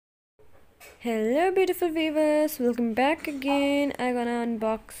Hello beautiful viewers, welcome back again. I'm gonna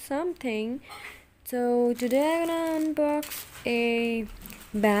unbox something. So today I'm gonna unbox a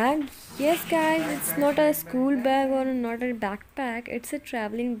bag. Yes guys, it's not a school bag or not a backpack, it's a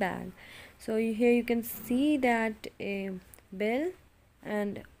traveling bag. So here you can see that a bill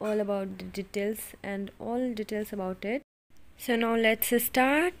and all about the details and all details about it. So now let's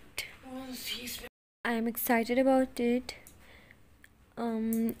start. I am excited about it.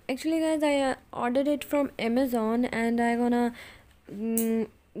 Actually guys, I ordered it from Amazon and I'm gonna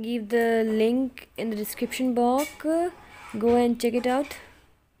give the link in the description box. Go and check it out.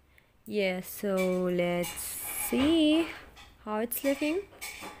 Yes, so let's see how it's looking.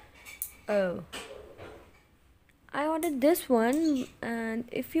 Oh, I ordered this one, and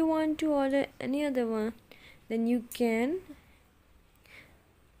if you want to order any other one then you can.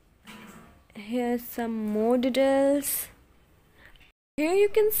 Here's some more details. Here you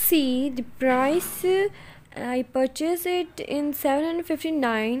can see the price. I purchased it in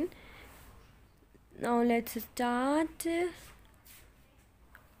 759. Now let's start.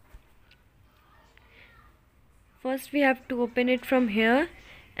 First we have to open it from here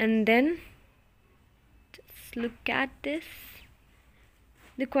and then just look at this.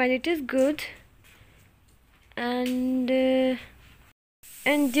 The quality is good, and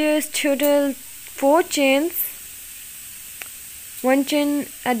there's total 4 chains. One chain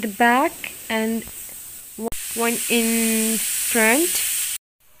at the back and one in front.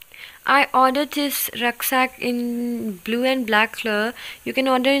 I ordered this rucksack in blue and black color. You can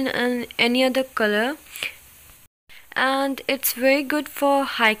order in any other color, and it's very good for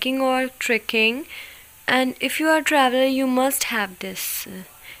hiking or trekking. And if you are a traveler, you must have this.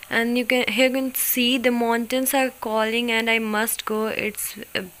 And you can see the mountains are calling, and I must go. It's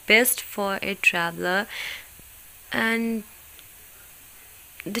best for a traveler, and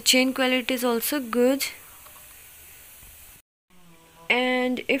the chain quality is also good.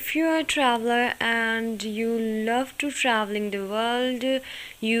 And if you are a traveler and you love to traveling the world,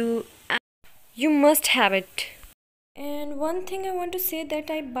 you must have it. And one thing I want to say that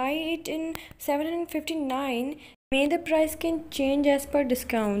I buy it in 759. May the price can change as per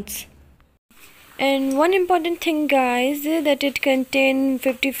discounts. And one important thing guys, that it contains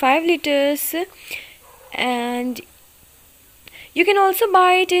 55 liters, and you can also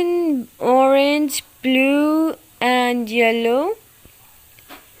buy it in orange, blue and yellow.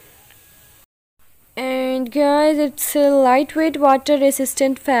 And guys, it's a lightweight water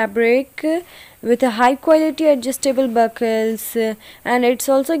resistant fabric with a high quality adjustable buckles, and it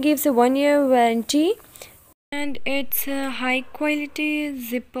also gives a 1-year warranty, and it's a high quality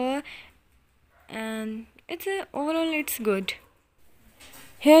zipper, and overall it's good.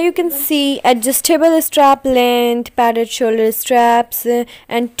 Here you can see adjustable strap length, padded shoulder straps,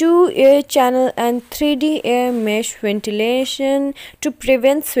 and 2 air channel and 3D air mesh ventilation to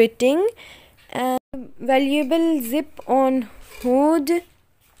prevent sweating, and valuable zip on hood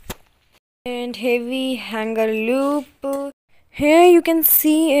and heavy hanger loop. Here you can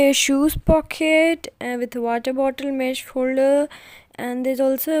see a shoes pocket with a water bottle mesh holder, and there's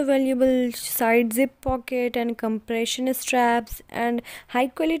also a valuable side zip pocket and compression straps and high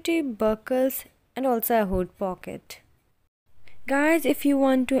quality buckles and also a hood pocket. Guys, if you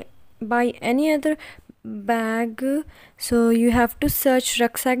want to buy any other bag, so you have to search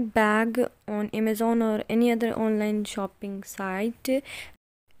rucksack bag on Amazon or any other online shopping site.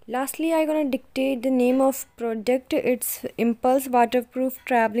 Lastly, I'm gonna dictate the name of product. It's Impulse Waterproof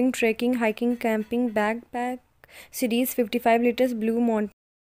Traveling Trekking Hiking Camping Backpack Series 55 liters Blue Mountain.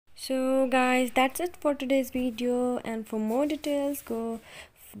 So guys, that's it for today's video, and for more details go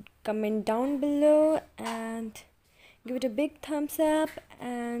comment down below and give it a big thumbs up,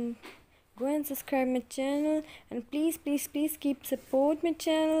 and go and subscribe my channel, and please keep support my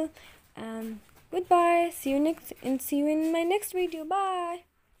channel, and goodbye. See you in my next video. Bye.